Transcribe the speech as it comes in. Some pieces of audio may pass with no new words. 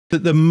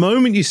That the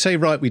moment you say,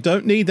 right, we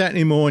don't need that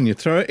anymore, and you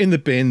throw it in the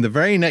bin, the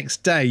very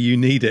next day you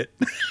need it.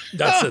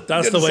 That's it.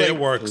 That's the way it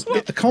works.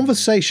 The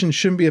conversation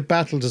shouldn't be a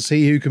battle to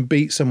see who can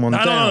beat someone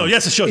down. No.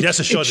 Yes, it should.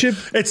 Yes, it should.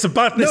 It's a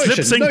battle. It's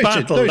lip sync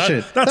battle.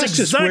 That's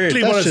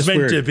exactly what it's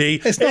meant to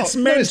be. It's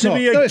meant to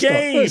be a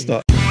game. No, it's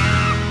not.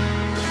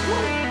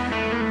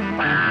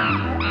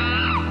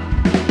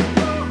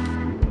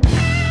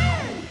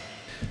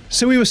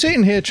 So we were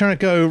sitting here trying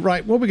to go,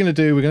 right, what we're going to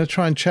do, we're going to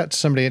try and chat to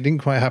somebody. It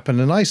didn't quite happen.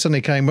 And I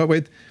suddenly came up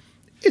with,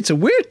 it's a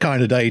weird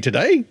kind of day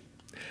today.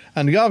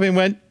 And Garvin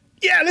went,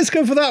 yeah, let's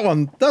go for that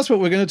one. That's what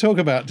we're going to talk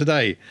about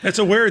today. It's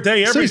a weird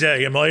day every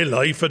day in my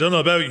life. I don't know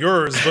about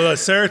yours, but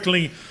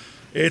certainly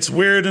it's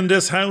weird in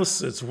this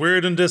house. It's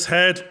weird in this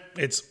head.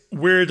 It's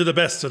weird at the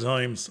best of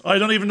times. I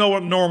don't even know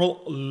what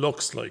normal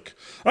looks like.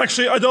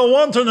 Actually, I don't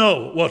want to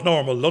know what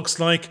normal looks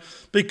like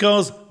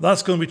because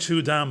that's going to be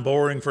too damn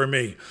boring for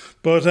me.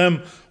 But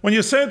when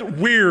you said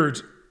weird,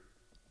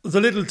 there's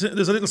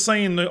a little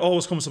saying that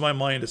always comes to my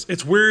mind.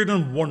 It's weird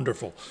and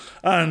wonderful.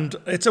 And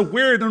it's a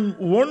weird and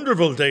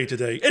wonderful day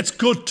today. It's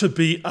good to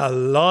be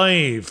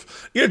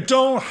alive. You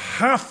don't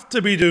have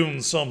to be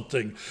doing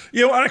something.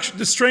 You know, actually,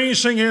 the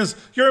strange thing is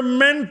you're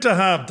meant to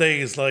have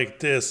days like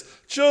this.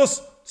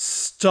 Just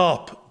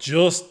stop.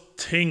 Just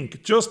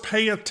think. Just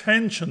pay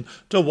attention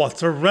to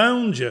what's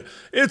around you.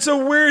 It's a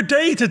weird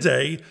day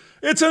today.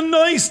 It's a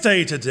nice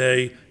day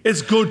today.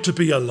 It's good to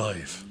be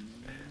alive.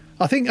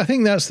 I think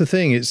that's the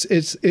thing.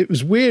 It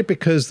was weird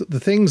because the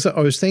things that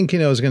I was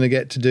thinking I was going to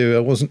get to do,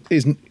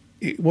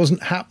 it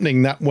wasn't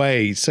happening that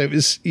way. So it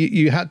was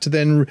you had to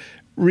then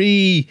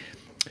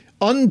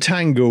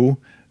untangle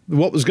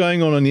what was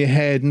going on in your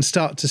head and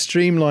start to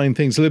streamline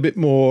things a little bit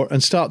more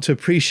and start to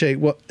appreciate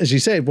what, as you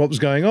said, what was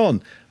going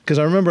on. Because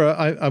I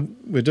remember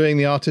we're doing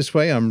the artist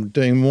way. I'm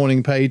doing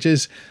morning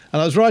pages,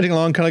 and I was writing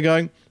along, kind of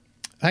going,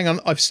 hang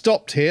on, I've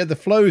stopped here. The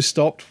flow's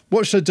stopped.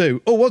 What should I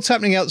do? Oh, what's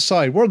happening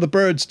outside? What are the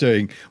birds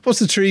doing? What's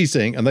the trees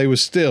doing? And they were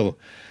still.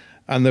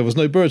 And there was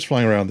no birds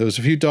flying around. There was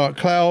a few dark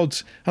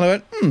clouds. And I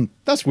went,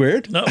 that's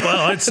weird. No,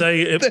 well, I'd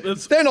say...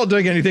 they're not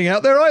doing anything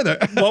out there either.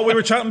 What we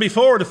were chatting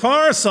before, the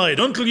far side,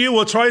 until you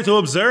will try to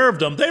observe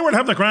them. They were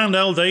having a grand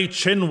old day,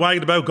 chin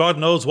wagged about God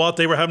knows what.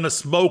 They were having a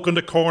smoke in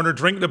the corner,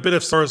 drinking a bit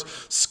of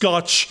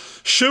scotch,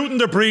 shooting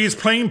the breeze,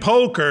 playing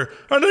poker.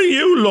 And then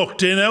you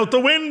looked in out the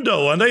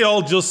window and they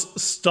all just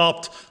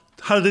stopped,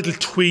 had a little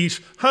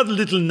tweet, had a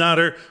little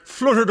natter,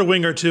 fluttered a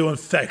wing or two and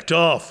fecked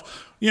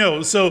off. You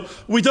know, so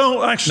we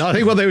don't actually... No, I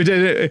think what they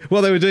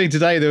were doing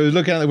today, they were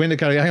looking out the window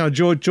going, hang on,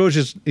 George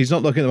he's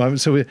not looking at the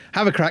moment, so we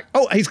have a crack.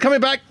 Oh, he's coming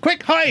back.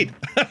 Quick, hide.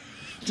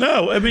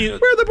 No, I mean...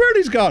 Where the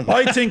birdies gone?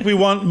 I think we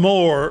want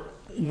more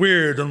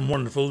weird and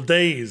wonderful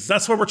days.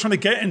 That's what we're trying to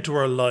get into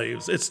our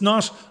lives. It's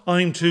not,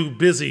 I'm too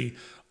busy.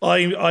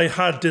 I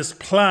had this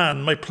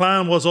plan. My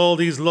plan was all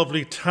these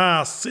lovely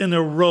tasks in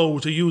a row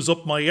to use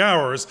up my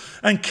hours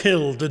and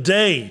kill the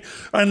day.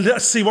 And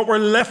let's see what we're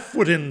left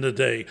with in the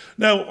day.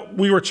 Now,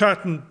 we were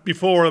chatting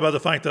before about the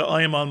fact that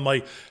I am on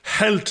my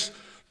health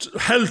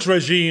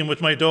regime with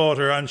my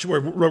daughter, and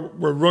we're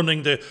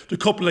running the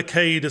couple of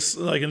K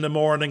like in the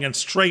morning, and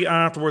straight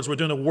afterwards we're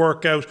doing a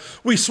workout.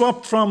 We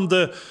swapped from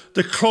the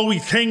Chloe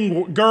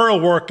Ting girl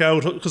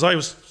workout because I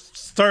was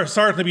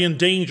starting to be in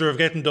danger of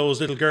getting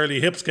those little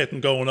girly hips getting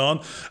going on,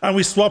 and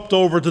we swapped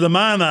over to the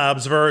man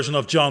abs version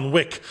of John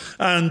Wick,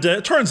 and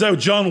it turns out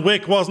John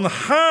Wick wasn't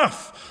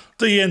half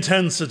the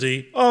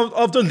intensity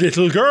of the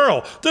little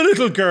girl. The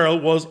little girl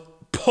was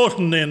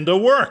putting in the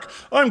work.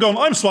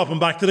 I'm swapping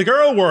back to the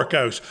girl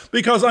workout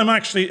because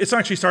it's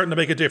actually starting to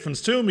make a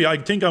difference to me. I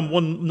think I'm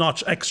one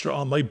notch extra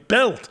on my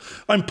belt.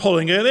 I'm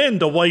pulling it in.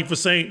 The wife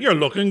was saying, you're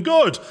looking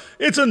good.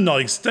 It's a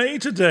nice day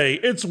today.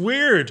 It's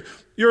weird.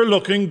 You're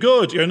looking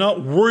good. You're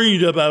not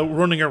worried about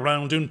running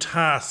around doing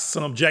tasks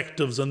and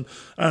objectives and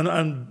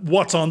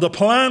what's on the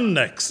plan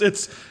next.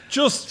 It's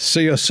just... So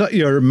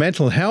your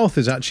mental health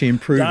is actually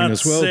improving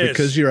as well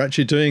because you're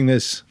actually doing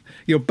this.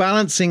 You're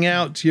balancing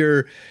out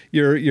your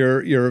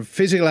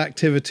physical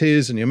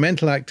activities and your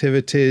mental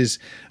activities.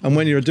 And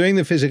when you're doing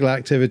the physical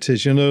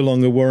activities, you're no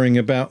longer worrying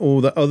about all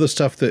the other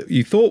stuff that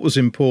you thought was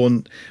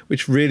important,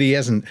 which really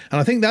isn't. And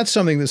I think that's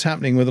something that's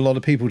happening with a lot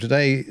of people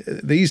today,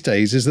 these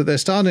days, is that they're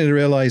starting to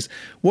realize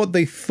what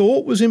they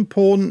thought was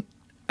important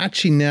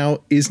actually now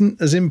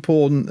isn't as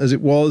important as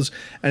it was,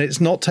 and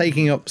it's not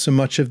taking up so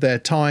much of their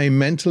time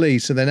mentally.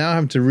 So they're now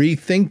having to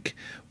rethink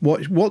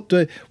what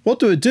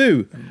do I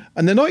do?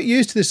 And they're not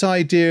used to this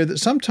idea that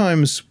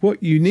sometimes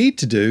what you need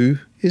to do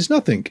is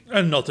nothing.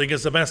 And nothing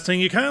is the best thing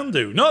you can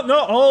do. Not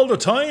all the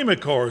time, of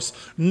course.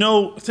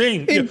 No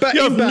thing. You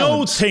have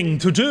no thing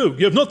to do.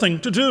 You have nothing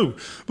to do.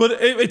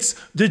 But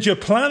did you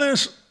plan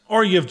it?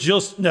 Or you've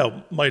just,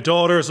 no, my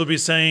daughters will be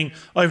saying,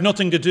 I have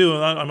nothing to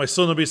do. And my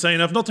son will be saying,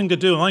 I have nothing to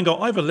do. And I go,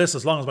 I have a list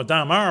as long as my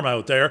damn arm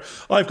out there.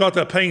 I've got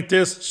to paint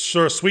this,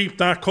 sure, sweep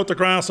that, cut the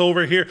grass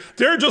over here.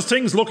 They're just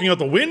things looking out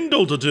the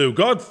window to do.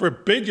 God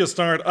forbid you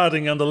start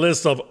adding on the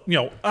list of,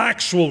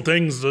 actual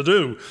things to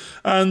do.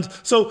 And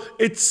so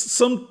it's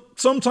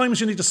sometimes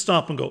you need to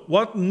stop and go,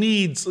 what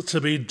needs to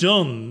be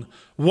done?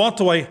 What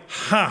do I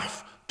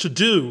have to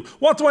do?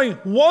 What do I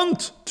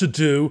want to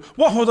do?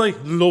 What would I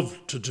love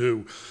to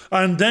do?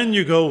 And then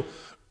you go,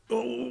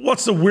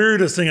 what's the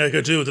weirdest thing I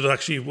could do that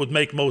actually would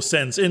make most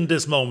sense in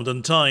this moment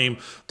in time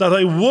that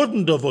I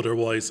wouldn't have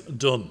otherwise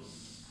done?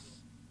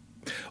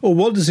 Or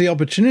what does the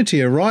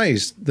opportunity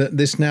arise that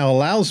this now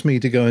allows me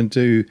to go and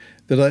do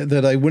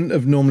that I wouldn't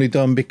have normally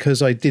done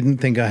because I didn't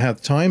think I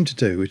had time to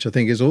do, which I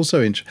think is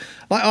also interesting.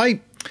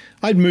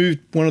 I'd moved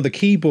one of the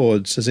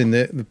keyboards, as in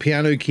the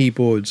piano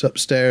keyboards,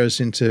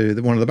 upstairs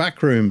into one of the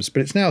back rooms,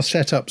 but it's now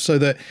set up so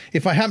that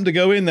if I happen to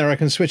go in there, I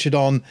can switch it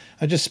on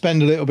and just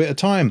spend a little bit of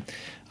time.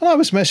 And I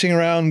was messing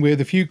around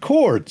with a few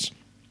chords.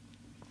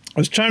 I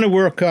was trying to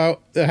work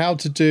out how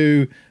to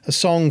do a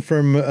song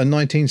from a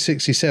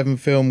 1967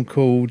 film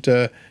called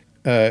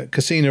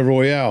Casino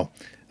Royale.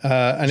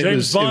 And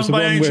James Bond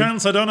by any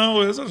chance? I don't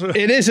know. Is it?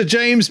 It is a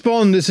James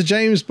Bond. It's a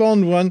James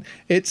Bond one.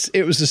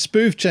 It was a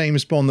spoof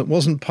James Bond that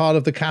wasn't part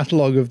of the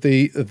catalogue of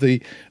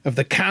the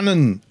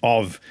canon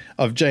of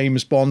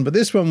James Bond. But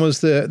this one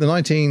was the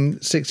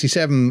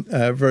 1967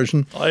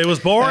 version. I was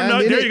born.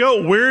 There you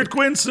go. Weird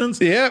coincidence.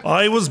 Yeah,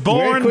 I was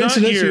born that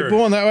year. You were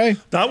born that way.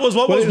 That was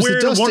what was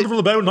weird and wonderful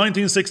about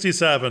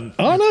 1967.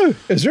 Oh no,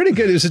 it was really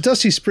good. It was a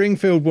Dusty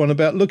Springfield one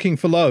about looking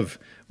for love.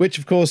 Which,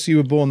 of course, you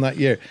were born that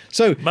year.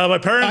 So, well, my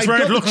parents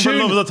weren't looking for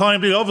love at the time.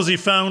 They obviously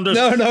found it.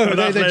 No,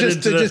 they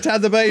just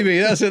had the baby.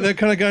 That's it. They're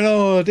kind of going,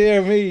 oh,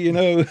 dear me, you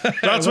know.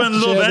 That's when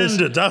love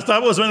ended.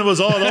 That was when it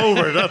was all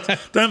over.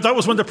 That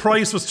was when the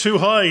price was too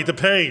high to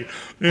pay.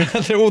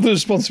 All the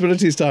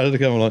responsibilities started to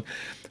come along.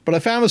 But I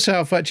found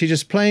myself actually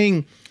just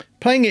playing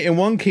it in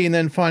one key and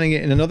then finding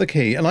it in another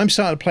key. And I'm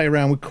starting to play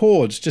around with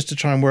chords just to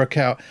try and work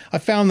out. I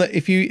found that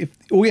if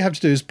all you have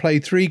to do is play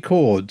 3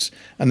 chords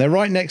and they're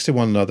right next to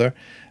one another,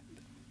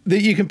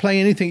 that you can play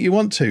anything you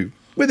want to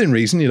within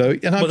reason, you know.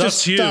 And I've just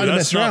started to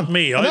mess around. That's not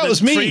me. That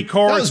was me. 3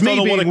 chords, don't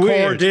know what a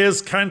chord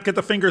is, can't get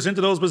the fingers into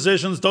those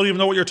positions, don't even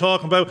know what you're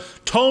talking about.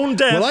 Tone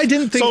deaf. Well, I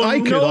didn't think I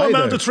could no either.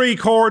 Amount of 3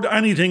 chord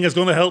anything is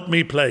going to help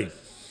me play.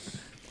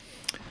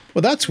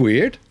 Well, that's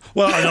weird.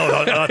 Well, I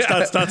know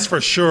that's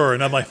for sure.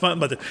 And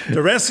but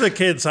the rest of the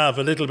kids have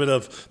a little bit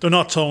of. They're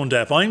not tone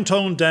deaf. I'm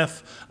tone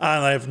deaf,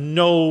 and I have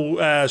no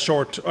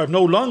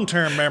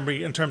long-term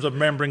memory in terms of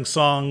remembering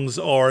songs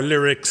or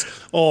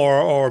lyrics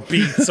or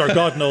beats or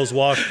God knows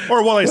what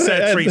or what I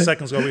said 3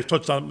 seconds ago. We've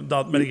touched on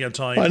that many a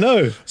time. I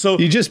know. So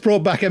you just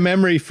brought back a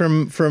memory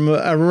from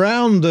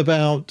around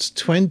about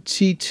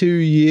 22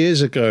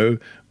 years ago,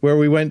 where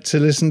we went to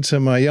listen to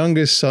my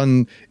youngest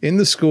son in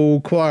the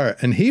school choir,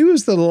 and he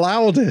was the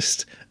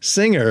loudest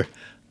singer,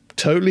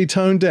 totally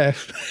tone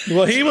deaf.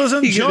 Well, he was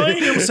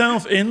enjoying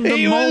himself in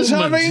the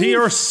moment.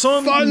 Your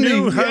son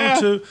knew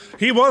how to.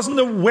 He wasn't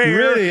aware.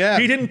 Really, yeah.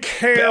 He didn't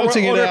care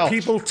Belting what other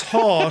people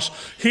thought.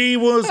 He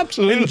was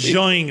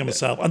enjoying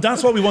himself, and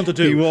that's what we want to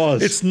do. He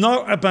was. It's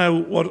not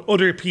about what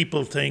other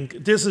people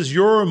think. This is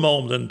your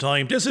moment in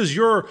time. This is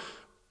your.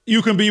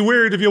 You can be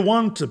weird if you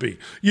want to be.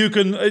 You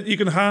can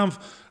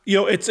have. You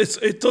know,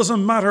 it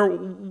doesn't matter.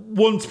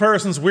 One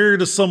person's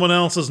weird as someone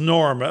else's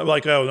norm.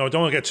 Like, oh no,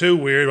 don't get too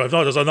weird. I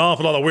thought there's an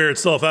awful lot of weird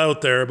stuff out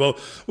there, but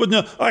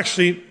no,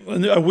 actually,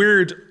 a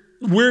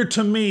weird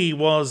to me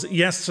was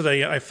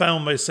yesterday. I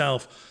found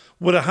myself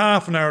with a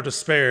half an hour to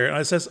spare, and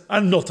I says,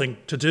 and nothing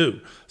to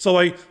do. So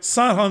I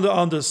sat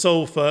on the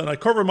sofa and I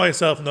covered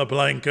myself in a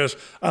blanket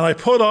and I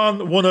put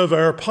on one of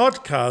our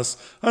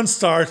podcasts and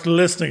started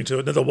listening to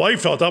it. Now the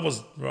wife thought that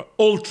was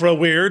ultra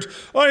weird.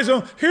 I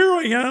said, here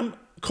I am.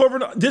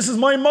 Covered. This is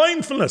my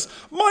mindfulness.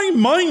 My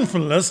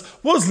mindfulness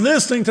was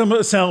listening to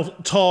myself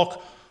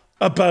talk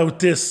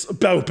about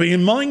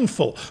being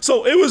mindful.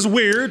 So it was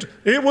weird.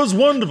 It was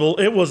wonderful.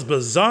 It was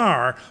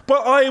bizarre.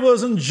 But I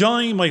was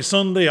enjoying my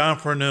Sunday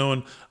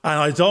afternoon, and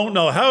I don't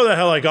know how the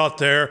hell I got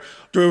there.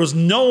 There was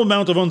no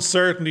amount of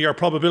uncertainty or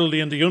probability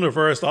in the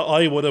universe that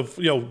I would have,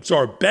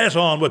 sort of bet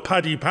on with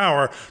Paddy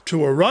Power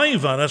to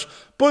arrive on it.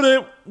 But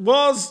it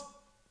was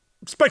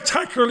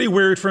spectacularly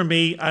weird for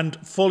me and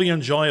fully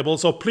enjoyable.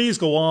 So please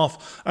go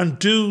off and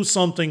do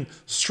something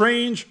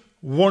strange,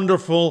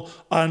 wonderful,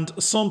 and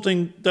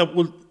something that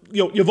will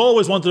you've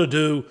always wanted to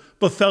do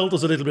but felt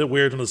as a little bit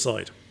weird on the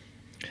side.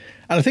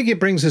 And I think it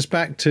brings us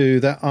back to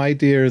that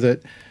idea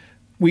that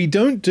we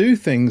don't do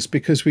things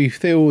because we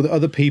feel that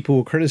other people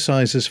will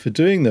criticize us for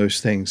doing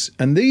those things.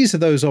 And these are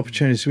those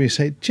opportunities where we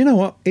say, do you know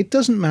what? It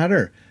doesn't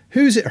matter.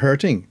 Who's it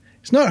hurting?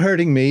 It's not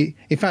hurting me.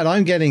 In fact,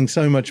 I'm getting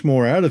so much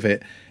more out of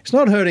it. It's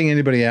not hurting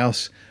anybody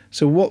else.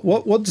 So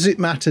what does it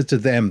matter to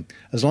them?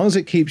 As long as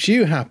it keeps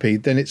you happy,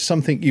 then it's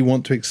something you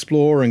want to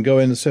explore and go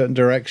in a certain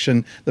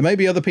direction that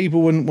maybe other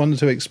people wouldn't want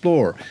to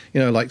explore.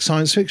 Like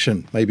science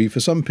fiction, maybe for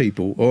some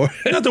people. Or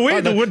the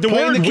word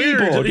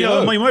weird.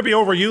 You might be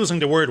overusing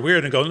the word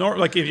weird and go, no,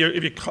 like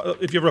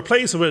if you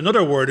replace it with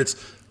another word,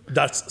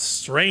 that's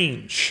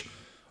strange,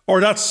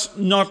 or that's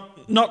not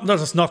that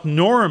it's not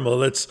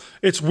normal.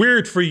 It's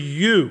weird for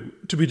you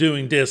to be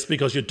doing this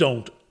because you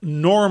don't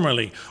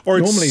normally, or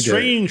it's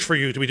strange for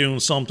you to be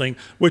doing something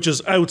which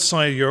is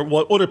outside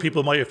what other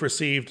people might have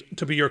perceived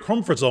to be your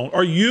comfort zone,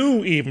 or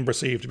you even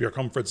perceive to be your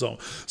comfort zone.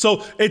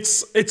 So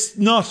it's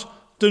not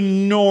the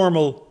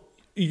normal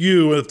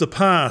you of the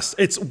past.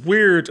 It's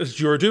weird that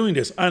you're doing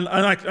this.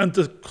 And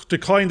to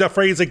coin that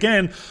phrase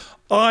again,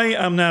 I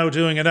am now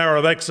doing an hour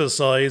of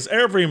exercise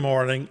every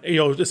morning. You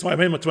know, this is my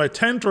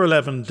 10th or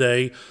 11th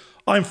day.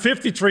 I'm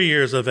 53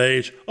 years of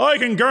age. I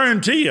can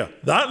guarantee you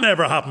that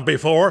never happened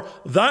before.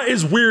 That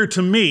is weird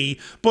to me,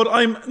 but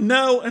I'm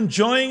now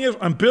enjoying it.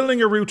 I'm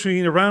building a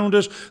routine around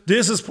it.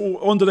 This is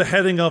under the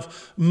heading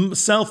of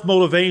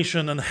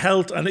self-motivation and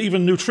health, and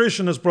even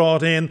nutrition is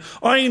brought in.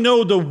 I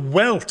know the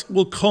wealth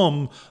will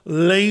come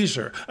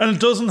later, and it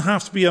doesn't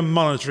have to be a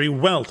monetary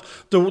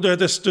wealth.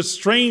 The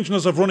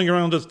strangeness of running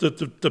around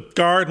the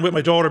garden with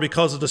my daughter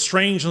because of the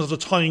strangeness of the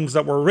times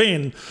that we're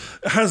in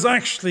has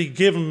actually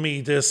given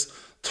me this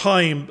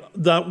time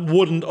that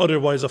wouldn't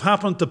otherwise have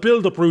happened, to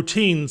build up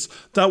routines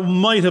that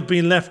might have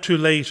been left too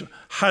late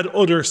had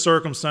other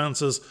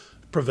circumstances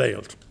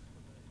prevailed.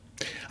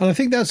 And I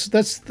think that's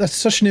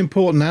such an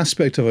important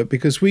aspect of it,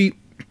 because we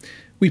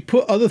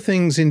put other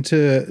things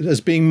into as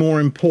being more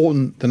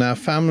important than our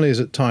families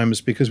at times,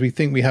 because we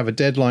think we have a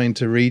deadline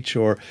to reach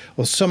or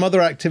some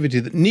other activity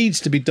that needs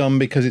to be done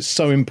because it's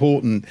so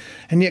important.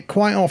 And yet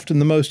quite often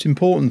the most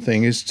important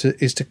thing is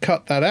to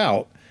cut that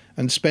out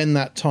and spend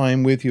that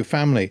time with your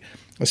family,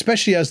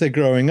 especially as they're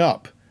growing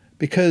up,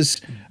 because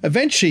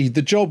eventually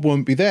the job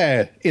won't be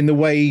there in the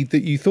way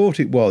that you thought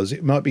it was.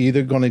 It might be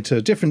either gone into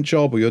a different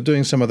job or you're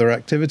doing some other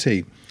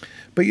activity.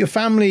 But your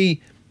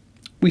family,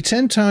 we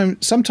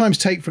sometimes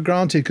take for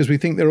granted because we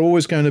think they're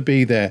always going to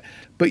be there.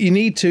 But you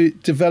need to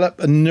develop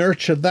and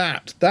nurture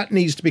that. That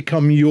needs to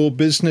become your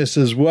business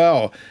as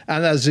well,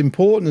 and as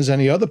important as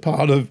any other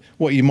part of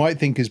what you might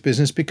think is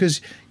business,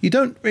 because you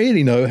don't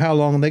really know how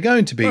long they're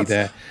going to be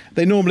there.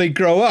 They normally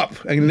grow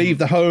up and leave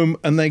the home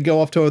and they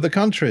go off to other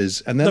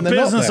countries, and then they're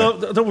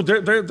not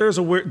there.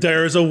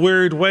 There's a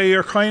weird way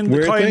you're coining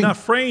that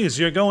phrase.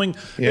 You're going,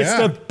 it's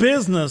the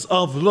business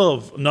of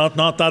love, not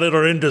that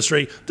other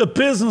industry, the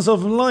business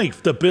of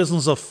life, the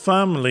business of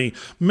family.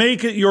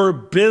 Make it your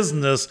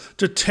business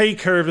to take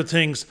care of the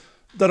things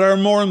that are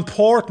more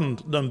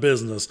important than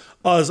business,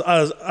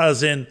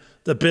 as in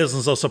the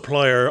business of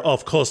supplier,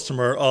 of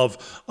customer, of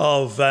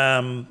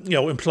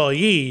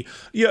employee.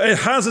 Yeah, it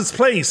has its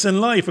place in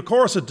life, of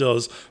course it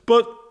does,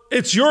 but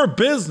it's your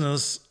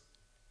business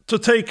to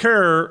take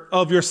care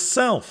of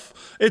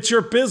yourself. It's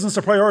your business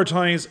to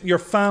prioritize your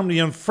family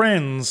and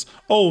friends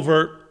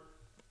over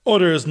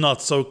others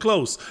not so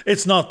close.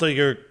 It's not that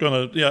you're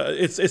gonna,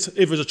 it's if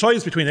there's a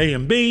choice between A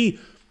and B,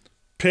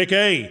 pick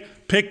A.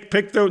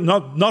 Pick the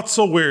not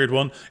so weird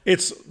one.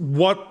 It's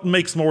what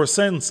makes more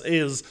sense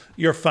is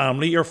your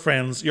family, your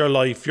friends, your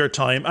life, your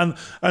time.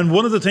 And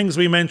one of the things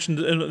we mentioned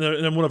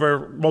in one of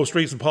our most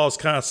recent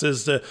podcasts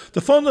is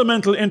the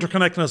fundamental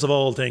interconnectedness of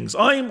all things.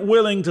 I'm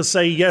willing to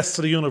say yes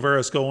to the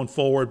universe going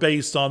forward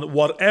based on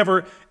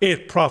whatever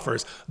it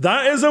proffers.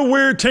 That is a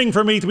weird thing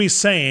for me to be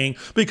saying,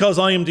 because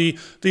I am the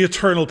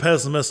eternal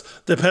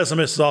pessimist, the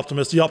pessimist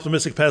optimist, the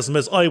optimistic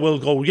pessimist. I will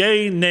go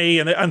yay, nay,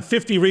 and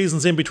 50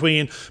 reasons in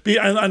between.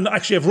 And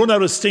actually, I've run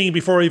out of steam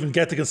before I even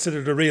get to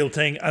consider the real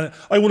thing. And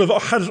I would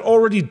have had it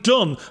already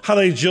done had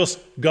I just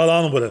got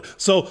on with it.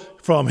 So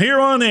from here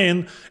on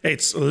in,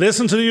 it's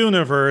listen to the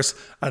universe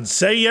and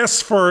say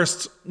yes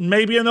first,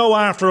 maybe a no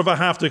after if I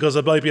have to, because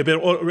it might be a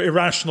bit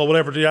irrational,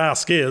 whatever the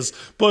ask is.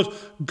 But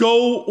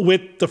go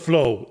with the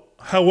flow,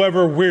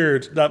 however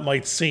weird that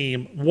might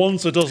seem,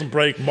 once it doesn't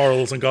break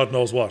morals and God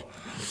knows what.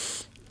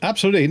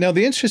 Absolutely. Now,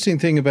 the interesting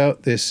thing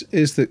about this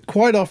is that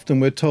quite often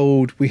we're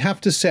told we have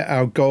to set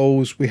our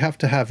goals, we have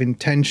to have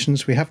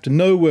intentions, we have to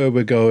know where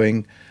we're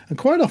going. And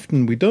quite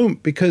often we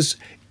don't, because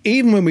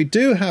even when we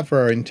do have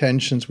our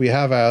intentions, we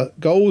have our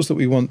goals that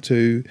we want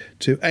to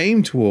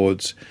aim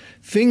towards,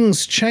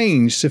 things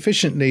change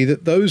sufficiently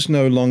that those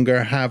no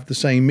longer have the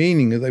same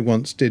meaning that they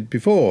once did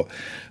before.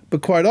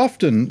 But quite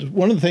often,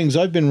 one of the things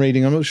I've been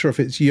reading, I'm not sure if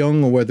it's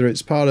Jung or whether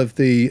it's part of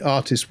the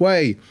Artist's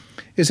Way,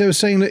 is they were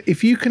saying that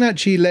if you can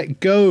actually let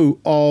go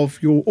of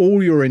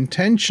all your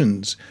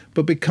intentions,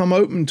 but become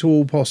open to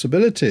all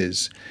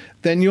possibilities,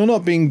 then you're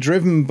not being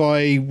driven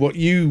by what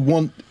you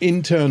want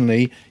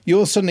internally.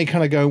 You're suddenly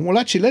kind of going, well,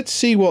 actually, let's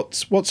see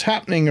what's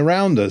happening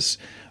around us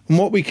and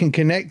what we can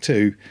connect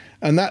to.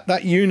 And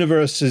that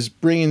universe is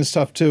bringing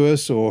stuff to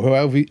us, or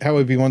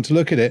however you want to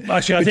look at it.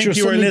 Actually, I think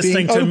you were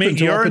listening to me.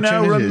 You're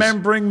now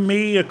remembering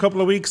me a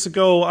couple of weeks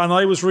ago, and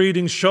I was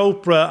reading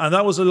Chopra, and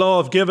that was the law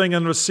of giving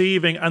and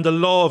receiving, and the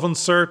law of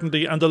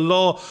uncertainty, and the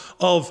law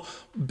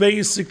of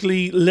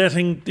basically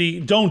letting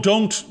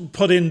don't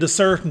put in the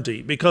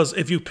certainty, because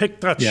if you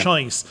pick that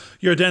choice,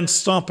 you're then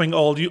stopping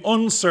all the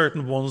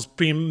uncertain ones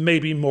being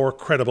maybe more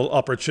credible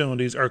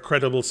opportunities or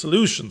credible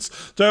solutions.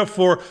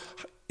 Therefore,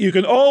 you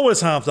can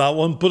always have that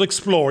one, but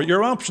explore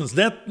your options.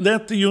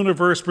 Let the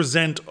universe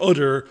present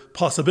other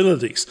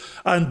possibilities,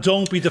 and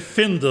don't be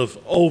definitive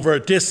over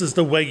this is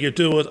the way you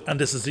do it and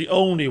this is the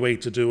only way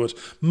to do it.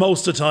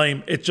 Most of the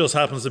time, it just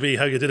happens to be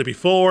how you did it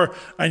before,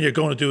 and you're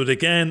going to do it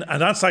again.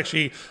 And that's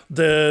actually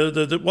that's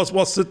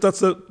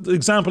the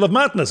example of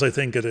madness, I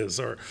think it is.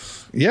 Or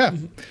yeah.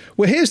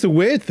 Well, here's the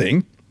weird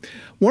thing.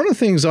 one of the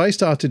things I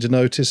started to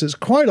notice is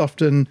quite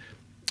often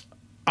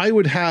I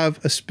would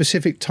have a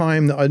specific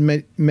time that I'd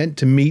meant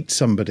to meet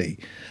somebody.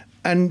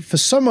 And for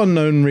some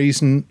unknown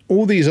reason,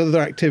 all these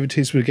other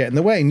activities would get in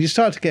the way. And you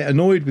start to get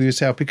annoyed with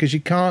yourself because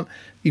you've got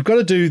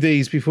to do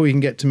these before you can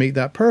get to meet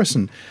that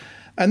person.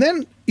 And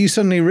then you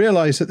suddenly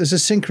realize that there's a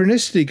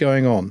synchronicity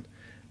going on,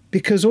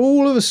 because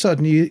all of a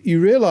sudden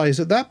you realize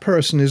that that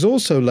person is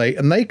also late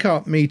and they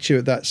can't meet you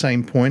at that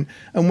same point.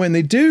 And when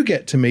they do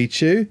get to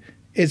meet you,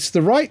 it's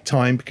the right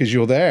time because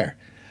you're there.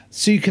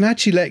 So you can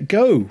actually let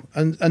go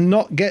and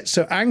not get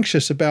so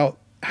anxious about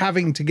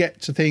having to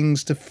get to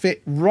things to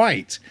fit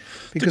right.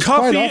 Because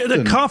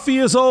the coffee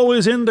is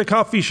always in the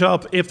coffee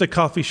shop if the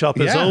coffee shop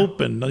is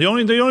open. The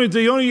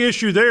only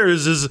issue there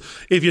is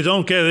if you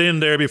don't get in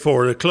there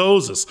before it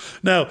closes.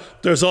 Now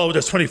there's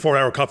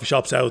 24-hour coffee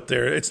shops out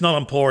there. It's not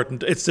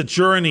important. It's the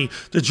journey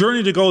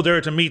to go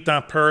there to meet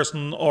that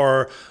person.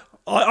 Or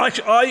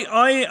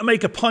I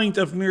make a point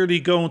of merely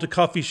going to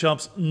coffee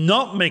shops,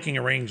 not making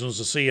arrangements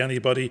to see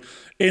anybody,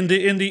 in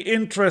the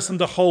interest and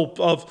the hope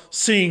of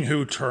seeing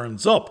who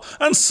turns up.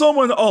 And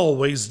someone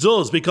always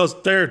does,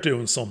 because they're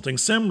doing something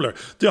similar.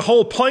 The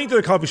whole point of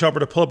the coffee shop or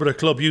the pub or the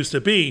club used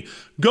to be,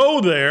 go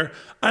there,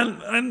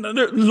 and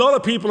a lot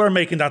of people are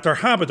making that their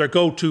habit, their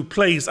go-to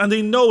place, and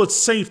they know it's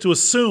safe to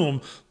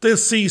assume they'll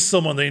see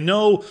someone they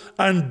know,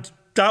 and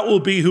that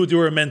will be who they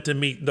were meant to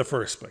meet in the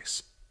first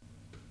place.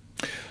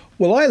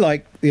 Well, I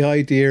like the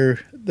idea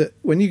that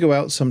when you go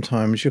out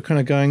sometimes, you're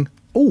kind of going,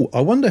 oh, I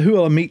wonder who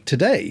I'll meet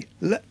today.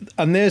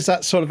 And there's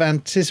that sort of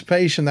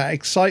anticipation, that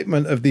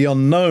excitement of the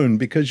unknown,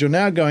 because you're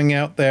now going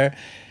out there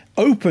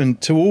open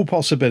to all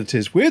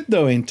possibilities with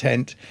no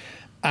intent.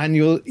 And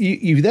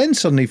you then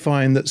suddenly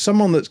find that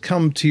someone that's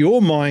come to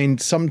your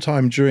mind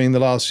sometime during the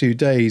last few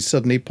days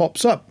suddenly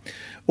pops up.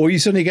 Or you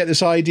suddenly get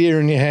this idea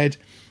in your head,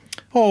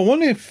 oh, I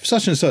wonder if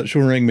such and such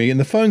will ring me. And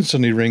the phone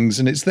suddenly rings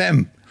and it's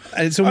them.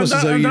 And it's almost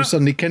as though you're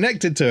suddenly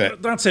connected to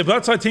it. That's it.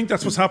 I think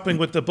that's what's happening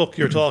with the book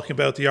you're talking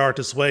about, The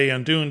Artist's Way,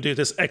 and doing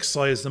this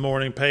exercise in the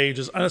morning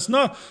pages. And it's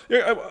not...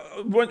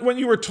 When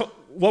you were...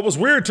 What was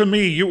weird to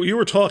me, you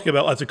were talking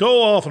about, I had to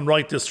go off and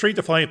write this 3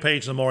 to 5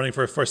 pages in the morning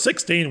for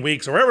 16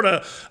 weeks or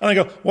whatever. And I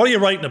go, what are you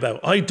writing about?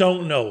 I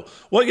don't know.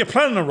 What are you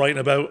planning on writing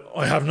about?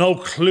 I have no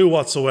clue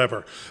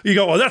whatsoever. You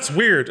go, oh, that's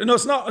weird. No,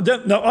 it's not.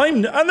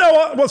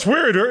 No, what's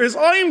weirder is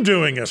I'm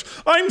doing it.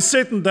 I'm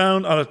sitting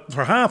down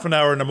for half an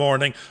hour in the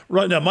morning.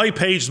 Right now, my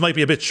pages might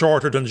be a bit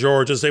shorter than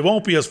George's. They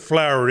won't be as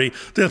flowery.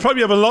 They'll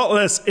probably have a lot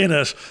less in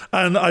it.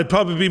 And I'd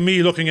probably be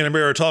me looking in a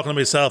mirror, talking to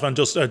myself and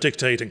just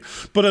dictating.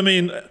 But I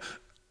mean...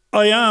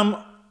 I am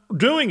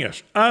doing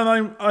it,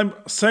 and I'm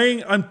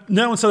saying, I'm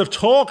now, instead of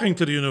talking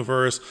to the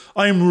universe,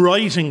 I'm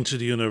writing to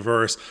the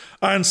universe,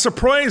 and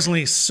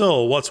surprisingly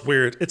so, what's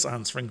weird, it's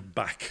answering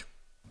back.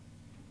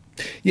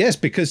 Yes,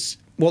 because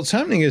what's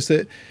happening is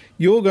that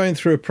you're going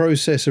through a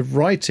process of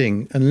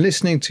writing and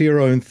listening to your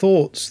own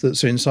thoughts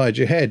that's inside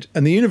your head,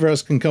 and the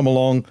universe can come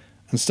along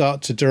and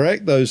start to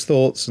direct those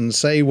thoughts and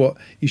say what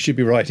you should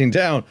be writing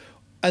down.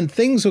 And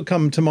things will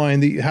come to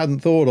mind that you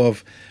hadn't thought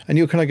of, and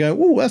you're kind of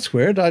going, "Oh, that's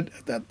weird.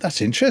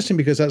 That's interesting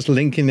because that's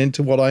linking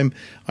into what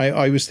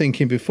I was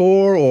thinking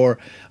before, or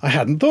I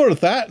hadn't thought of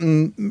that,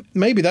 and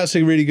maybe that's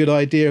a really good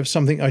idea of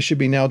something I should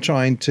be now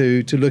trying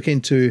to look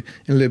into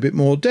in a little bit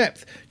more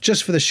depth,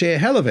 just for the sheer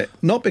hell of it,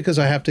 not because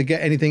I have to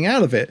get anything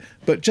out of it,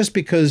 but just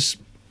because."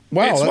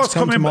 Wow, that's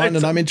come to mind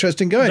and I'm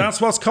interested in going. That's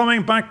what's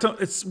coming back to,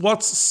 it's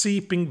what's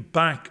seeping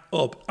back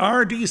up.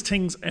 Are these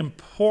things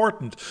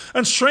important?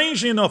 And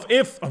strangely enough,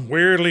 and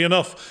weirdly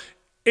enough,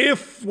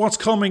 if what's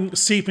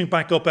seeping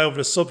back up out of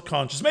the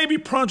subconscious, maybe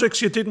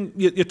projects you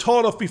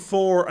thought of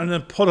before and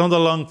then put on the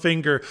long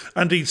finger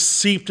and they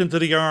seeped into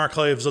the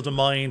archives of the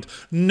mind,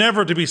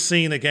 never to be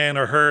seen again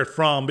or heard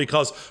from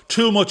because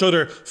too much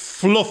other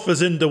fluff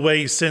is in the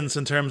way since,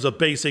 in terms of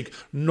basic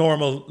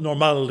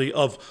normality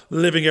of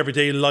living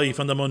everyday life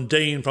and the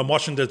mundane, from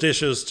washing the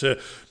dishes to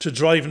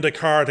driving the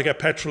car to get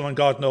petrol and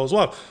God knows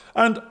what.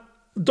 And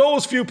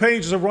those few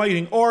pages of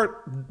writing,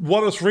 or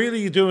what it's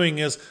really doing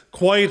is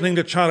quietening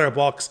the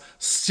chatterbox,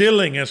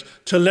 stilling it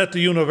to let the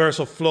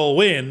universal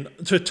flow in,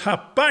 to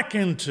tap back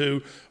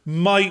into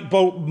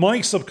both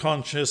my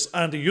subconscious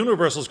and the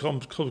universal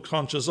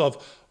subconscious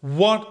of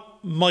what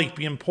might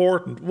be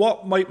important,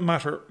 what might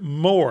matter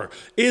more.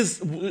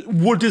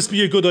 Would this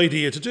be a good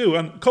idea to do?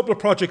 And a couple of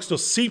projects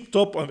just seeped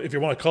up, if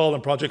you want to call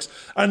them projects.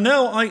 And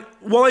now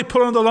what I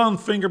put on the long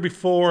finger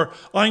before,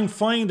 I'm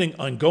finding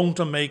I'm going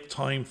to make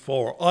time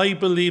for. I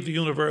believe the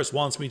universe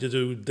wants me to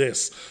do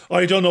this.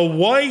 I don't know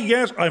why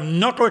yet. I'm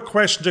not going to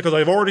question it because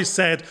I've already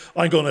said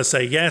I'm going to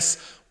say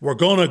yes. We're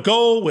going to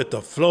go with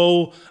the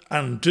flow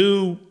and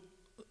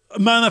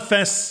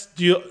manifest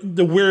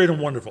the weird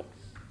and wonderful.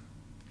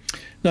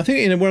 Now, I think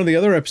in one of the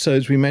other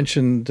episodes we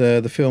mentioned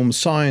the film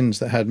Signs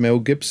that had Mel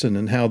Gibson,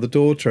 and how the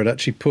daughter had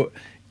actually put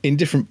in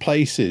different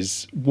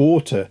places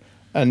water,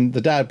 and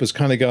the dad was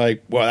kind of going,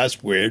 well,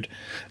 that's weird.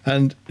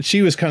 And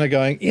she was kind of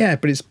going, yeah,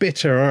 but it's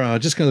bitter. I'm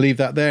just going to leave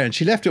that there. And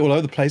she left it all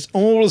over the place.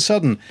 All of a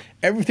sudden,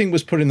 everything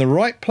was put in the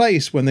right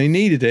place when they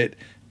needed it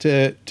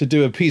to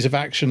do a piece of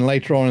action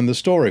later on in the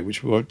story,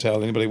 which we won't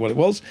tell anybody what it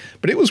was,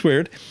 but it was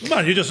weird.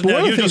 Man, you've just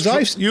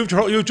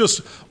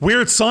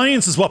weird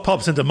science is what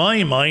pops into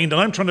my mind,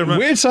 and I'm trying to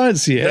remember. Weird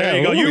science, yeah. There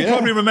you go. You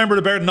probably remember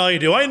it better than I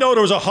do. I know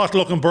there was a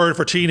hot-looking bird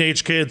for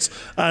teenage kids,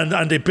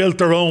 and they built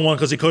their own one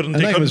because they couldn't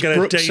get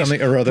a date.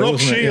 Something or other, Brooke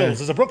wasn't it? Shields.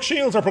 Yeah. Is it Brooke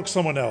Shields or Brooke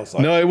someone else?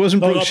 No, it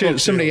wasn't Brooke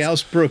Shields. Somebody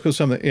else, Brooke or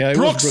something. Yeah, it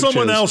Brooke was Brooke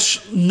someone Shields.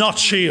 else, not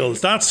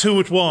Shields. That's who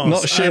it was.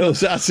 Not Shields,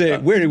 that's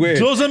it. Weird.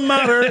 Doesn't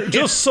matter.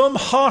 Just some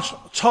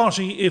hot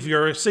totty if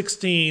you're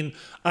 16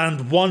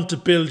 and want to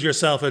build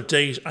yourself a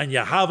date and you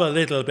have a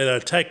little bit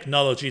of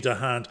technology to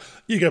hand.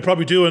 You can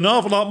probably do an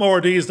awful lot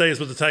more these days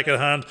with the tech at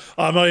hand.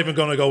 I'm not even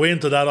going to go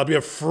into that. I'll be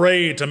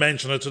afraid to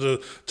mention it to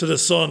the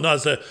son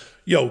as a,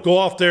 go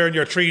off there in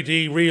your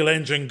 3D real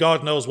engine,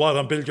 God knows what,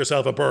 and build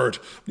yourself a bird.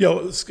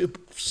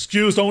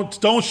 Excuse,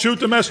 don't shoot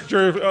the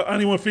messenger,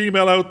 anyone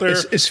female out there.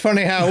 It's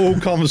funny how all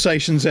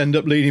conversations end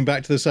up leading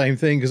back to the same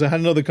thing, because I had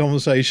another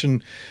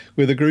conversation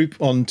with a group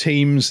on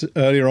Teams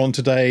earlier on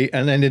today,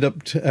 and ended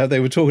up they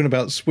were talking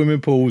about swimming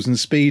pools and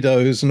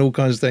speedos and all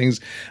kinds of things,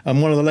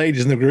 and one of the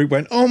ladies in the group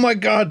went, "Oh my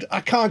God, I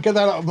can't get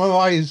that out of my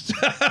eyes."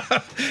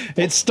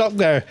 It's stuck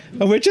there,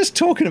 and we're just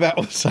talking about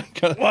weird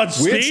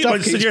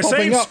stuff. You're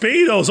saying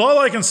speedos. All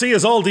I can see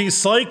is all these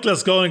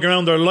cyclists going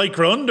around their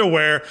lycra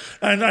underwear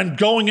and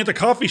going into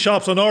coffee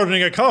shops and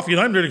ordering a coffee, and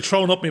I'm really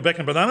throwing up my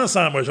bacon banana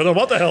sandwich. I don't know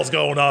what the hell's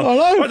going on.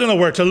 Hello? I don't know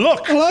where to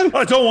look. Hello?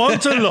 I don't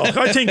want to look.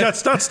 I think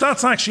that's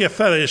actually a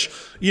fetish.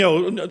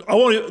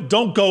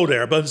 Don't go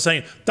there, but I'm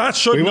saying that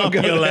should not be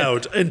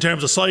allowed in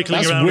terms of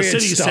cycling around the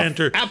city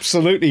centre.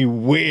 Absolutely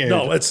weird.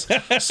 No, it's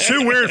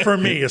too weird for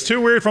me. It's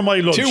too weird for my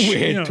lunch.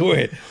 Too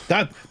weird.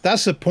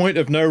 That's the point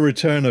of no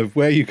return of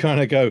where you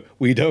kind of go,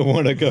 we don't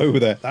want to go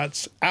there.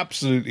 That's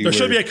absolutely There weird.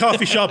 should be a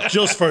coffee shop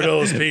just for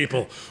those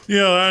people.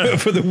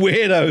 For the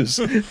weirdos.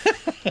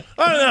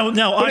 I don't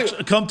know. Now, I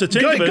come to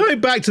think of it. Going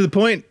back to the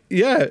point,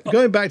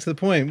 going back to the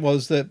point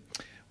was that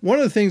one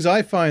of the things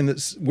I find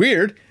that's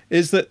weird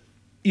is that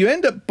you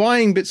end up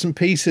buying bits and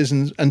pieces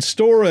and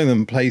storing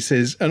them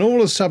places, and all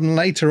of a sudden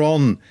later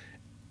on,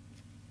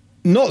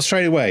 not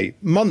straight away,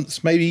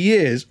 months, maybe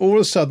years, all of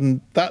a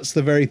sudden that's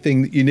the very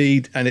thing that you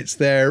need, and it's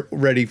there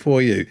ready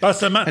for you. That's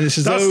the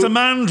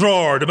man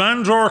drawer. The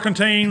man drawer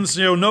contains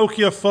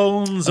Nokia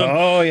phones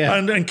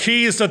and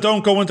keys that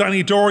don't go into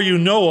any door you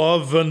know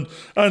of, and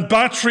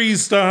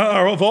batteries that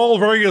are of all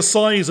various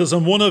sizes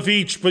and one of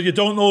each, but you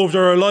don't know if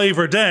they're alive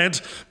or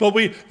dead. But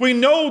we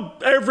know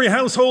every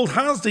household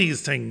has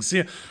these things.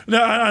 Yeah.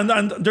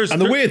 And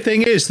the weird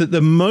thing is that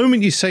the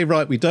moment you say,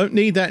 right, we don't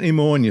need that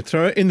anymore, and you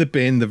throw it in the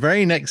bin, the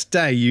very next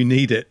day you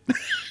need it.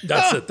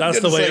 That's it. That's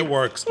the way it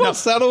works.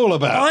 What's that all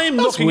about? I'm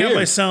looking at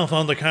myself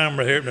on the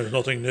camera here. There's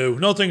nothing new.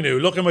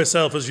 Look at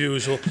myself as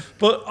usual.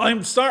 But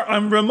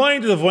I'm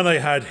reminded of when I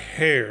had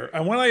hair.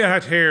 And when I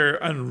had hair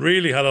and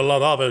really had a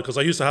lot of it, because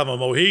I used to have a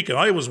Mohican,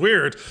 I was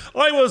weird.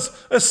 I was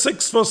a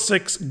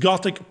 6'6"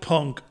 gothic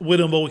punk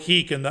with a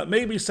Mohican that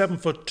made me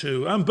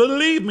 7'2". And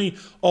believe me,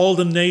 all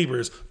the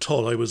neighbours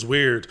thought I was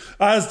weird,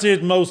 as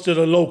did most of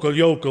the local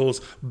yokels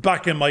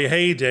back in my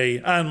heyday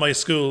and my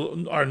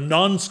school, or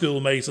non-school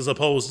mates, as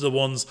opposed to the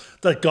ones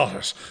that got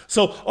it.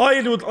 So I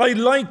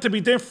like to be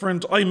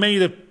different. I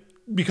made it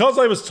because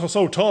I was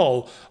so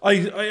tall.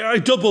 I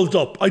doubled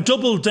up. I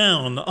doubled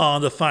down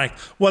on the fact,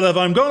 well, if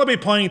I'm going to be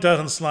pointed at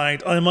and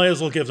slagged, I might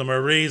as well give them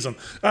a reason.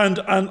 And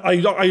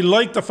I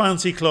liked the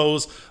fancy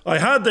clothes. I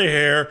had the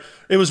hair.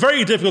 It was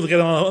very difficult to get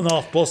on and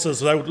off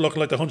buses without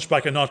looking like the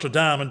Hunchback of Notre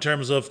Dame in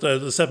terms of the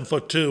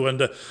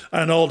 7'2"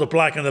 and all the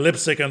black and the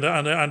lipstick and the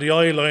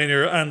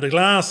eyeliner and the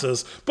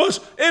glasses. But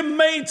it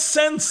made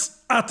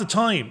sense at the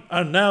time.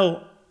 And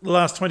now, the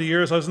last 20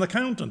 years, I was an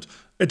accountant.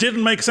 It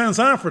didn't make sense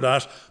after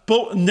that,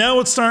 but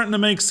now it's starting to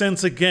make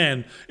sense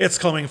again. It's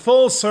coming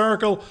full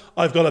circle.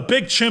 I've got a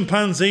big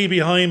chimpanzee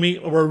behind me.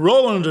 We're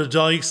rolling the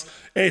dice.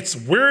 It's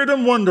weird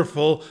and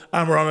wonderful,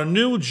 and we're on a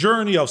new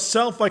journey of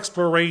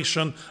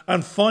self-exploration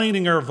and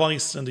finding our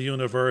voice in the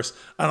universe,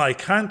 and I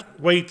can't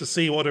wait to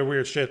see what other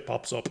weird shit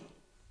pops up.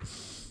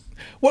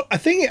 Well, I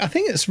think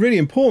it's really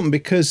important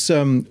because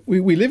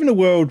we live in a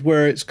world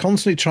where it's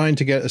constantly trying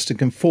to get us to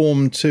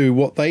conform to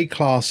what they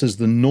class as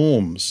the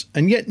norms,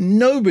 and yet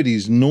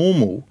nobody's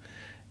normal.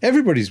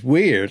 Everybody's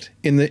weird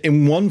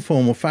in one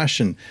form or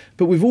fashion,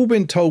 but we've all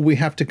been told we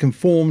have to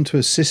conform to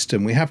a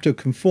system. We have to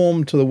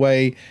conform to the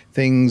way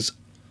things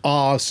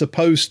are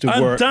supposed to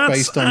work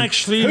based on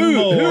actually who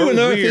on earth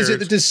weird. Is it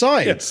that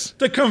decides? Yeah.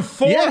 The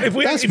conform. Yeah,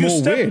 if you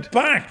step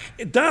back,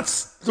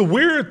 that's the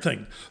weird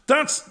thing.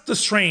 That's the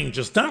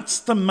strangest. That's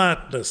the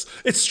madness.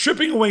 It's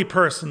stripping away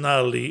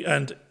personality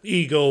and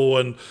ego,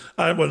 and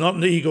well, not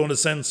an ego in the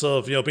sense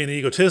of being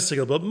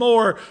egotistical, but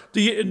more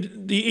the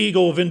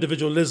ego of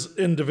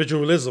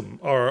individualism.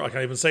 Or I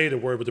can't even say the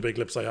word with the big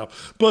lips I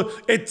have. But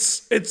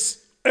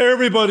it's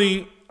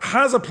everybody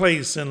has a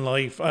place in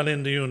life and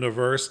in the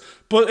universe,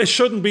 but it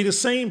shouldn't be the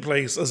same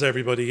place as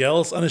everybody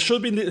else, and it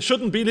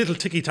shouldn't be little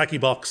ticky-tacky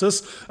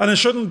boxes, and it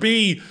shouldn't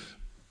be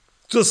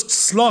just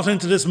slot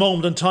into this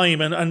moment in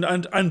time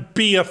and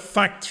be a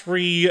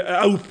factory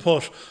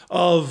output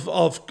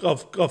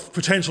of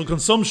potential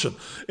consumption.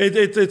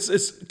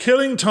 It's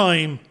killing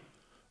time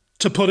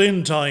to put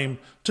in time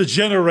to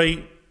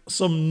generate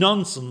some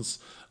nonsense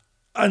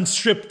and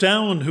strip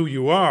down who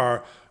you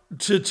are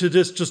to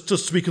this just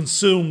to be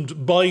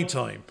consumed by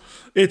time.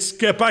 It's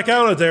get back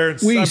out of there and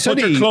put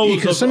your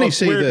clothes of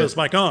weirdness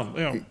back on.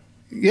 You know.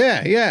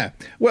 Yeah.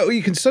 Well,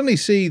 you can suddenly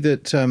see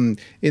that in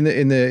the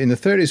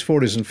 30s,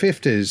 40s, and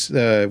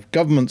 50s,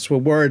 governments were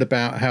worried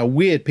about how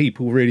weird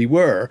people really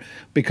were,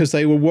 because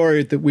they were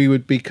worried that we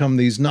would become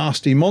these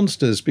nasty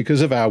monsters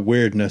because of our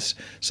weirdness.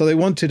 So they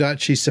wanted to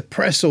actually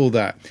suppress all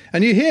that.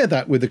 And you hear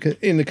that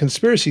in the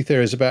conspiracy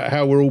theories about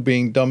how we're all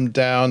being dumbed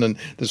down, and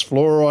there's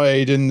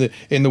fluoride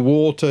in the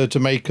water to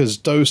make us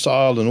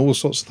docile and all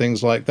sorts of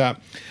things like that.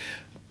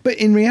 But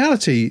in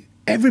reality,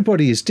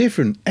 everybody is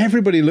different.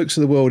 Everybody looks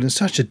at the world in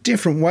such a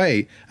different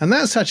way. And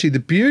that's actually the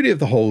beauty of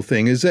the whole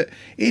thing, is that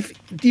if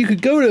you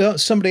could go to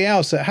somebody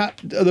else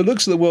that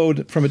looks at the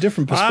world from a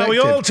different perspective, we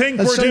all think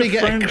we're different,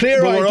 get a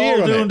clear but we're idea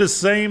all on doing it. the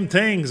same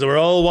things. We're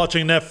all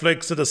watching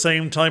Netflix at the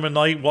same time of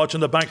night, watching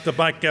the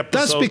back-to-back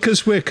episodes. That's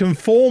because we're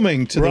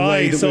conforming to the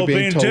way that we're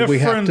being told we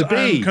have to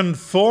be. And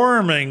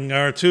conforming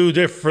are two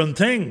different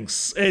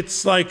things.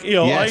 It's like,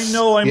 I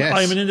know I'm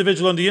an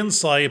individual on the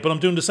inside, but I'm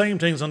doing the same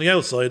things on the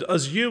outside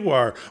as you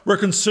are. We're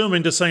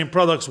consuming the same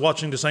products,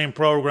 watching the same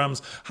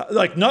programs,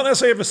 like not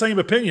necessarily have the same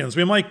opinions.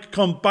 We might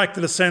come back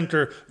to the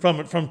center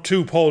from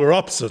two polar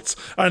opposites,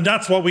 and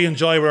that's what we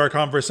enjoy with our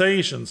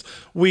conversations.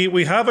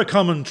 We have a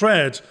common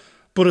thread,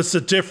 but it's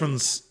the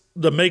difference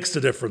that makes the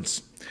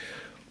difference.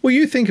 Well,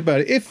 you think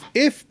about it.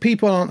 If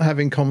people aren't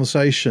having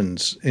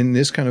conversations in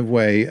this kind of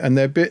way, and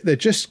they're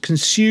just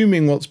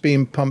consuming what's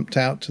being pumped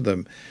out to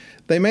them,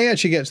 they may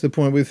actually get to the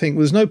point where they think,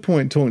 well, there's no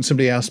point talking to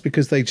somebody else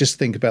because they just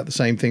think about the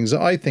same things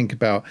that I think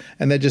about,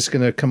 and they're just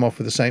going to come off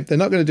with the same. They're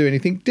not going to do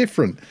anything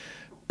different.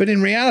 But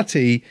in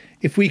reality,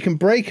 if we can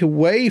break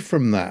away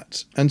from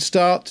that and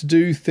start to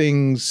do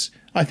things,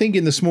 I think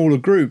in the smaller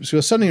groups,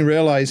 we'll suddenly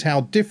realize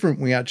how different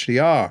we actually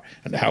are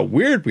and how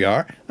weird we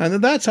are,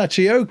 and that's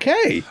actually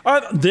okay.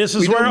 This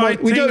is where I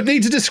think we don't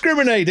need to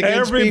discriminate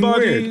against being weird.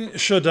 Everybody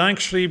should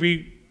actually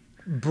be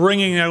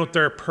bringing out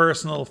their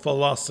personal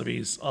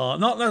philosophies,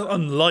 not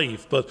on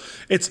life, but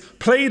it's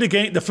play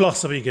the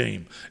philosophy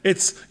game.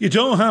 You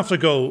don't have to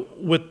go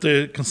with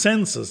the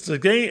consensus. The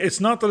game, it's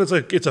not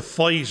that it's a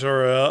fight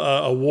or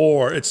a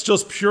war. It's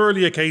just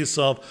purely a case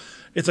of,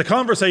 it's a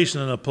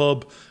conversation in a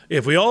pub.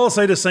 If we all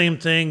say the same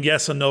thing,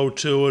 yes and no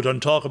to it,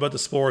 and talk about the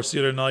sports the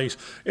other night,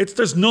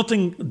 there's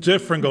nothing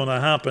different going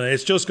to happen.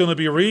 It's just going to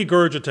be a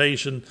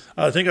regurgitation.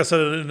 I think I said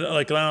it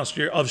like last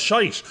year, of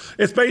shite.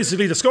 It's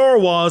basically, the score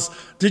was,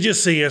 did you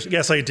see it?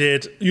 Yes, I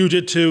did. You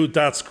did too.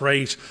 That's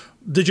great.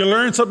 Did you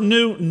learn something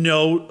new?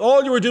 No.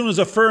 All you were doing is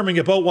affirming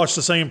you both watched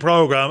the same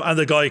program and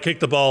the guy kicked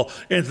the ball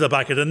into the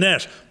back of the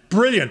net.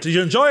 Brilliant. Did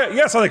you enjoy it?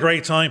 Yes, I had a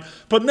great time.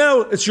 But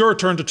now it's your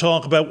turn to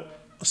talk about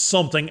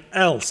something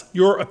else,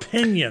 your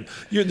opinion,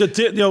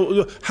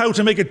 how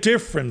to make a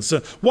difference,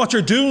 what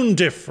you're doing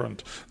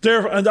different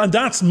there, and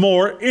that's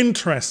more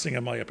interesting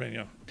in my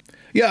opinion.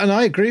 Yeah, and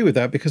I agree with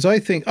that, because I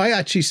think I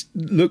actually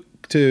look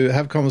to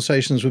have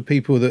conversations with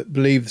people that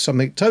believe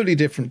something totally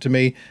different to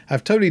me,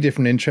 have totally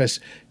different interests,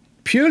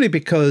 purely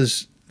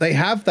because they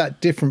have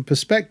that different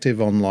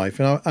perspective on life,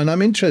 and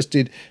I'm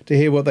interested to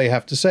hear what they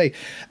have to say.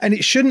 And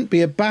it shouldn't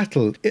be a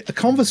battle. A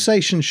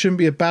conversation shouldn't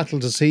be a battle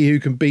to see who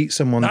can beat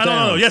someone down.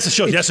 No. Yes, it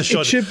should.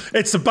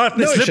 It's a battle.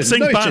 It's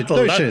lip-sync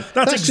battle.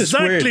 That's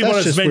exactly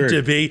what it's meant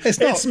to be.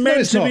 It's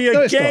meant to be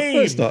a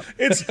game.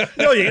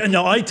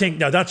 I think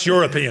that's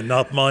your opinion,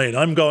 not mine.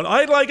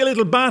 I like a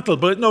little battle,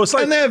 but no, it's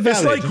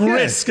like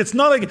risk. It's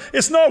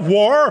not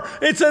war.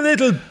 It's a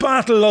little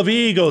battle of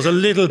egos, a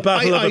little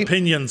battle of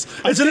opinions.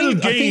 It's a little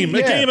game.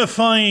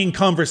 Gamifying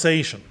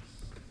conversation.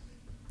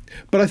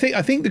 But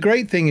I think the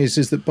great thing is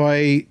that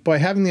by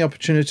having the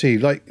opportunity,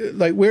 like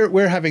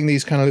we're having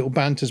these kind of little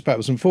banters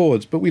backwards and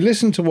forwards, but we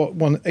listen to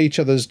what each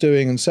other's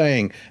doing and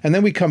saying, and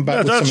then we come back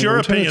with something that's your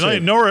alternative.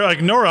 opinion. I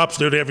ignore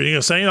absolutely everything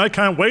you're saying. I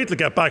can't wait to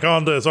get back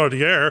on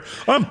the air.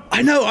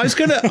 I know. I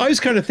was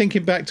kind of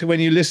thinking back to when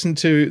you listened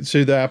to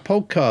our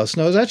podcast,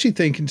 and I was actually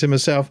thinking to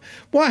myself,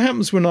 what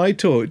happens when I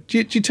talk? Do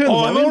you turn the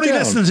volume down? I'm only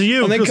listening to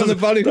you. And then the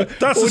volume,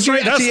 that's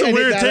the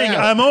weird thing.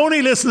 I'm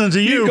only listening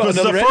to you because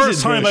it's the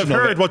first time I've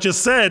heard what you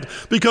said.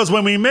 Because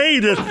when we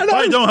made it,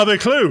 I don't have a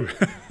clue.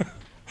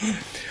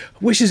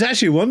 Which is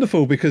actually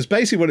wonderful, because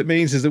basically what it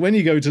means is that when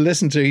you go to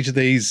listen to each of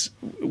these,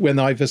 when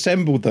I've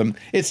assembled them,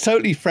 it's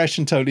totally fresh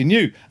and totally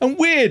new. And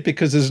weird,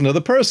 because there's another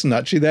person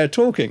actually there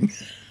talking.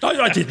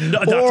 I didn't.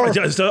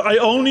 I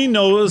only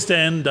noticed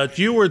then that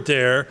you were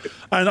there,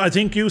 and I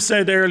think you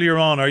said earlier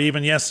on, or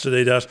even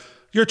yesterday, that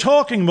you're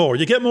talking more.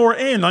 You get more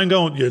in. I'm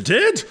going, you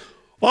did?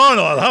 Oh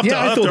no, I'll have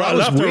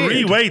to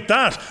reweight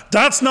that.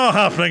 That's not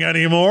happening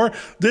anymore.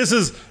 This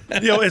is,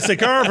 it's the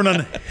Garvin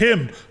and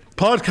him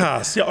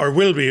Podcasts, yeah, or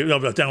will be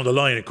down the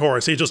line, of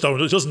course. He just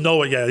doesn't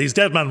know it yet. He's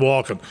dead man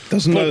walking.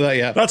 Doesn't know that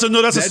yet. That's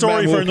a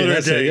story for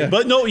another day. Yeah.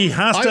 But no, he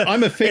has to.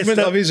 I'm a figment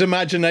of his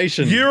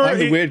imagination. I'm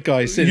the weird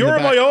guy sitting in the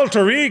back. You're my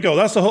alter ego.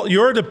 That's the whole.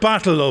 You're the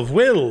battle of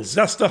wills.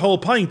 That's the whole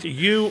point.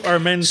 You are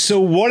meant. So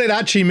what it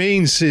actually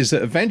means is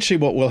that eventually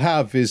what we'll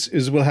have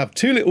is we'll have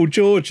two little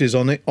Georges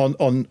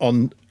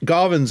on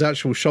Garvin's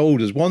actual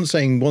shoulders, one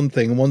saying one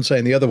thing and one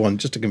saying the other one,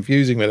 just to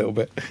confuse him a little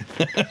bit.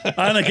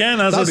 And again,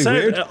 as I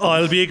said,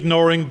 I'll be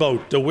ignoring both.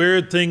 The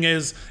weird thing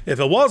is, if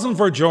it wasn't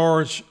for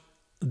George,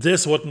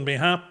 this wouldn't be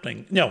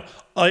happening. Now,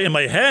 in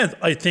my head,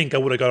 I think I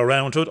would have got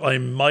around to it. I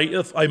might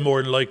have. I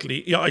more than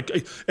likely. Yeah,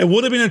 it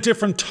would have been a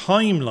different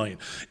timeline.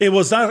 It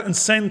was that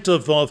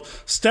incentive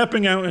of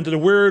stepping out into the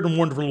weird and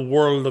wonderful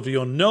world of the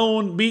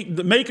unknown,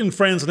 making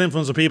friends and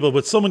influencing people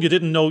with someone you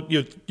didn't know.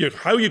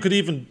 How you could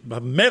even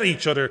have met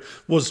each other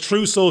was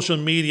through social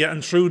media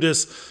and through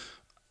this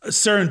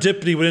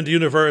serendipity within the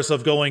universe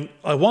of going,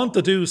 I want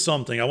to do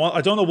something. I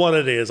don't know what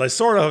it is. I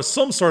sort of have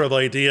some sort of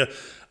idea.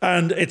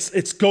 And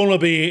it's going to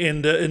be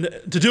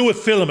to do with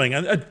filming.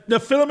 And the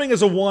filming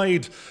is a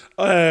wide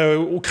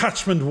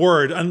catchment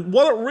word. And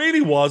what it really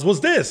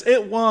was this.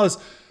 It was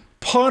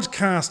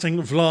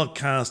podcasting,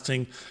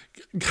 vlogcasting,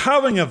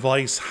 having a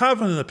voice,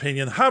 having an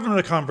opinion, having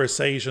a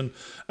conversation,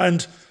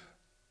 and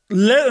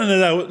letting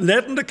it out,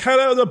 letting the cat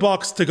out of the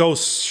box to go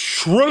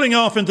shrilling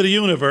off into the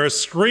universe,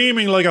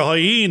 screaming like a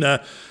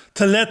hyena,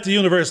 to let the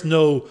universe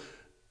know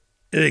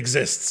it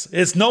exists.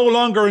 It's no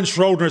longer in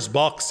Schrodinger's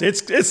box.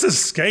 It's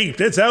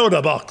escaped. It's out of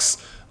the box.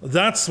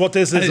 That's what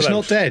this is about. It's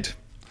not dead.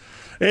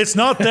 It's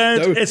not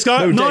dead. It's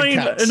got nine.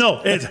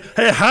 No, it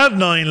had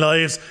 9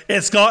 lives.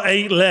 It's got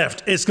 8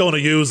 left. It's going to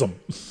use them.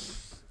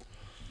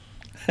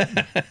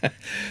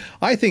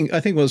 I think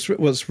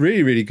what's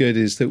really, really good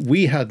is that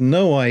we had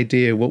no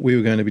idea what we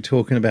were going to be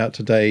talking about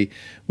today.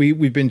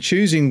 We've been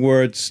choosing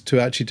words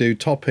to actually do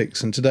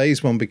topics, and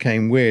today's one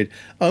became weird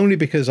only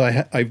because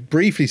I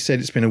briefly said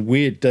it's been a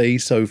weird day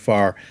so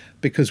far,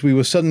 because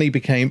we suddenly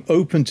became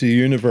open to the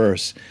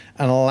universe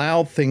and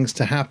allowed things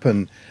to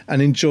happen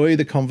and enjoy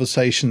the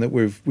conversation that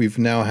we've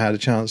now had a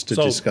chance to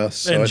discuss.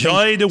 So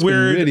enjoy the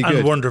weird really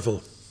and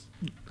wonderful,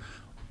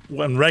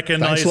 and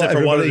recognize it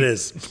for what it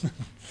is.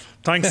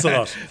 Thanks a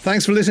lot.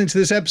 Thanks for listening to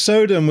this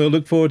episode, and we'll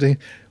look forward to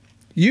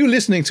you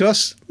listening to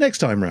us next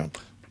time round.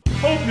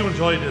 Hope you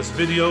enjoyed this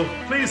video.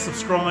 Please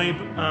subscribe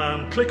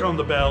and click on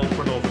the bell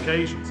for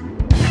notifications.